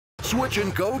Switch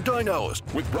and Go Dinos.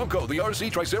 With Bronco, the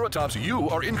RC Triceratops, you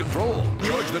are in control.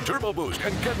 Charge the turbo boost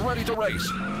and get ready to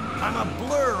race. I'm a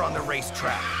blur on the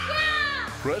racetrack. Yeah!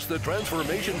 Press the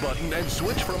transformation button and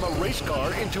switch from a race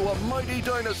car into a mighty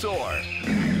dinosaur.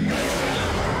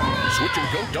 Switch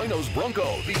and Go Dinos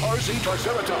Bronco, the RC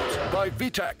Triceratops by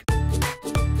VTech.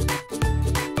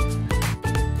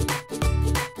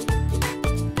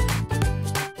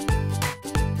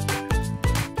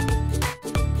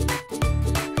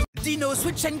 Dino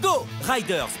Switch and Go.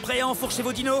 Riders, prêts à enfourcher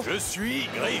vos dinos? Je suis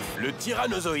Griff, le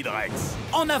tyrannosauride Rex.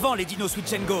 En avant les Dino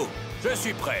Switch and Go. Je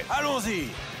suis prêt, allons-y.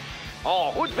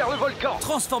 En route vers le volcan.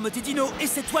 Transforme tes dinos et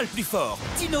c'est toi le plus fort.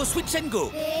 Dino Switch and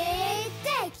Go.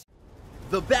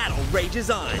 The battle rages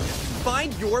on.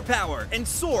 Find your power and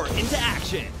soar into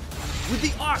action with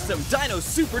the awesome Dino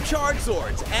Supercharged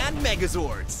Zords and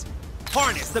Megazords.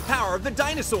 Harness the power of the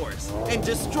dinosaurs and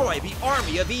destroy the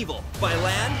army of evil by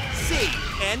land, sea,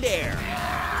 and air.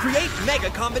 Create mega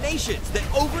combinations that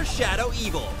overshadow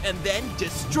evil and then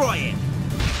destroy it.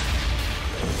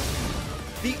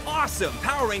 The awesome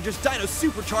Power Rangers Dino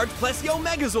Supercharged Play-Doh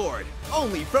Megazord,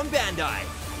 only from Bandai.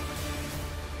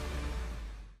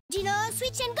 Dino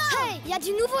Switch and Go. Hey, y a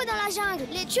du nouveau dans la jungle.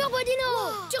 Les Turbo Dino.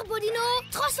 Wow. Turbo Dino,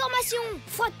 transformation.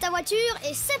 Frotte ta voiture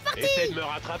et c'est parti. Essaie de me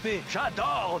rattraper.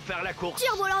 J'adore faire la course.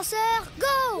 Turbo lanceur,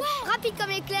 go. Wow. Rapide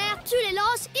comme éclair, tu les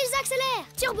lances, ils accélèrent.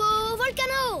 Turbo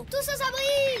volcano, tout ça, ça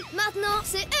brille. Maintenant,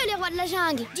 c'est eux les rois de la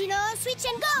jungle. Dino Switch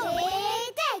and Go.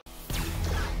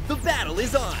 The battle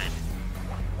is on.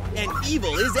 And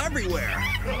evil is everywhere.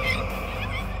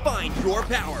 Find your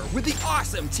power with the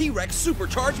awesome T-Rex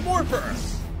Supercharged Morpher.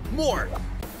 Morph,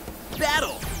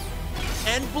 battle,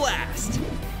 and blast.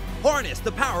 Harness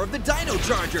the power of the Dino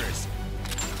Chargers.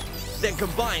 Then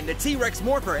combine the T-Rex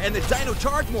Morpher and the Dino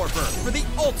Charge Morpher for the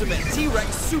ultimate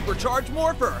T-Rex Supercharged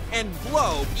Morpher and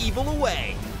blow evil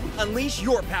away. Unleash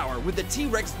your power with the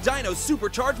T-Rex Dino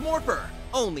Supercharged Morpher,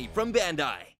 only from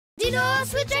Bandai. Dino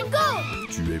Switch and Go.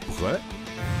 Tu es prêt?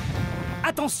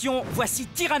 Attention, voici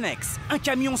Tyrannex, un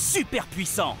camion super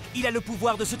puissant. Il a le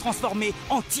pouvoir de se transformer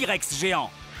en T-Rex géant.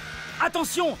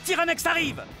 Attention, Tyrannex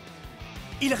arrive!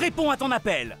 Il répond à ton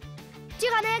appel.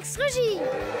 Tyrannex rugit.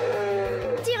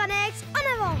 Tyrannex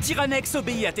en avant. Tyrannex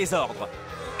obéit à tes ordres.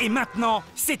 Et maintenant,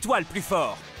 c'est toi le plus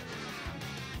fort.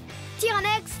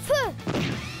 Tyrannex feu.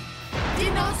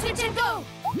 Dino Switch and Go.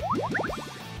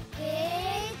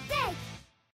 Et tech.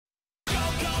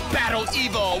 Battle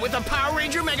Evil with the Power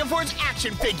Ranger Megaforce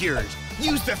action figures.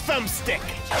 Use the thumbstick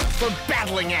for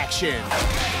battling action.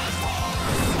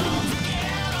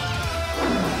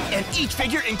 And each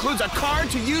figure includes a card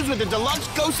to use with the deluxe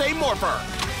Gosei Morpher.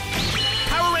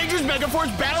 Power Rangers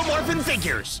Megaforce Battle Morphin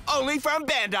figures, only from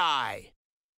Bandai.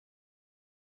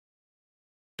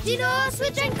 Dino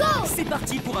Switch and Go. C'est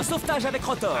parti pour un sauvetage avec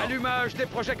Rotor. Allumage des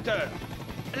projecteurs.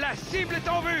 La cible est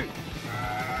en vue.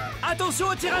 Attention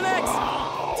au Tyrannex.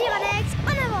 Tyrannex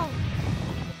en avant.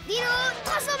 Dino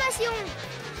transformation.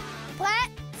 Prêt,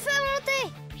 feu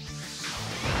monté.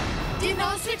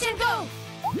 Dino Switch and Go.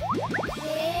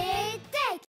 Et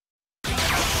tech.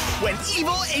 When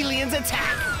evil aliens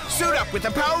attack, suit up with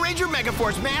the Power Ranger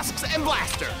Megaforce masks and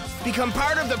blasters. Become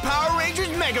part of the Power Rangers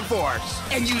Megaforce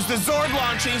and use the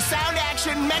Zord-launching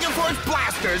sound-action Megaforce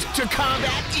blasters to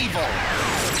combat evil.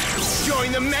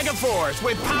 Join the Megaforce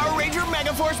with Power Ranger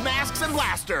Megaforce masks and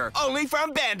blaster, only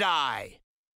from Bandai.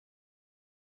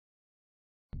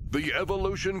 The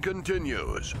evolution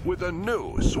continues with a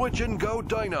new Switch and Go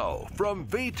Dino from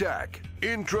VTech.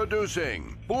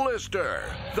 Introducing Blister,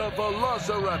 the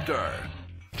Velociraptor.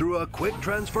 Through a quick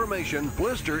transformation,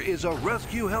 Blister is a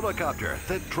rescue helicopter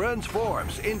that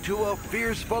transforms into a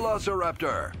fierce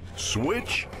Velociraptor.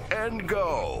 Switch and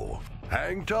Go.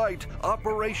 Hang tight,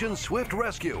 Operation Swift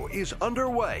Rescue is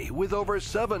underway with over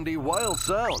 70 wild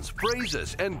sounds,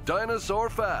 phrases, and dinosaur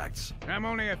facts. I'm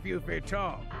only a few feet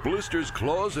tall. Blister's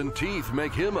claws and teeth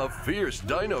make him a fierce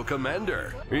dino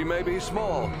commander. He may be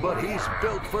small, but he's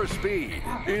built for speed.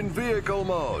 In vehicle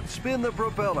mode, spin the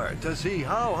propeller to see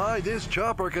how high this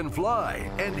chopper can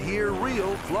fly and hear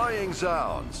real flying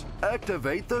sounds.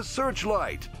 Activate the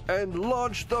searchlight and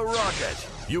launch the rocket.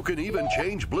 You can even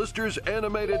change Blister's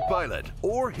animated pilot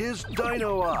or his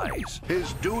dino eyes.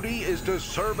 His duty is to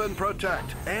serve and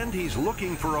protect, and he's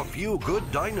looking for a few good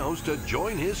dinos to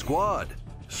join his squad.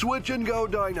 Switch and Go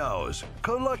Dinos.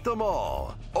 Collect them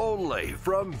all. Only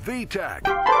from VTech.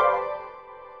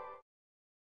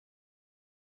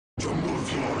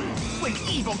 When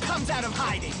evil comes out of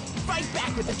hiding, fight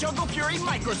back with the Jungle Fury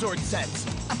Microzord sets.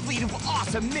 A fleet of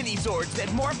awesome mini-Zords that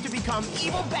morph to become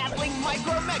evil battling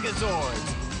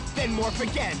Micro-Megazords. then morph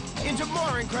again into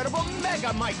more incredible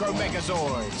Mega Micro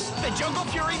Megazords. The Jungle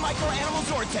Fury Micro Animal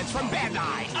Zord sets from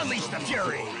Bandai. Unleash the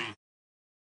fury.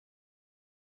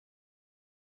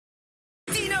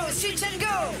 Dinos, switch and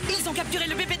go! Ils ont capturé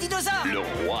le bébé dinosaure! Le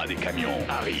roi des camions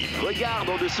arrive. Regarde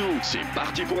en dessous, c'est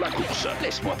parti pour la course.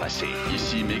 Laisse-moi passer.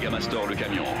 Ici Megamaster le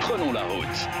camion. Prenons la route.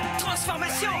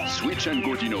 Transformation! Switch and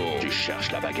go Dino. Tu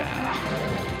cherches la bagarre.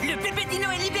 Le bébé dino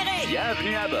est libéré!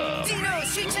 Bienvenue à bord. Dino,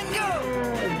 switch and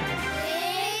go!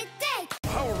 Et take!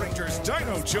 Power Rangers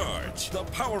Dino Charge. The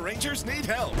Power Rangers need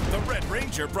help. The Red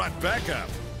Ranger brought backup.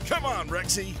 Come on,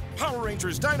 Rexy. Power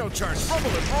Rangers Dino Charge Rumble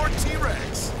and Roar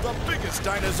T-Rex. The biggest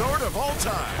dinosaur of all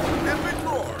time. Epic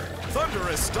roar.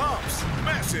 Thunderous stomps.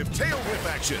 Massive tail whip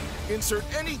action. Insert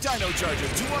any Dino Charger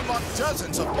to unlock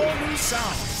dozens of all new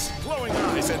sounds. Glowing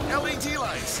eyes and LED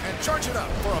lights. And charge it up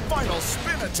for a final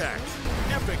spin attack.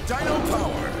 Epic Dino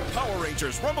Power. Power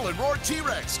Rangers Rumble and Roar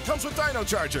T-Rex. Comes with Dino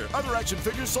Charger. Other action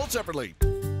figures sold separately.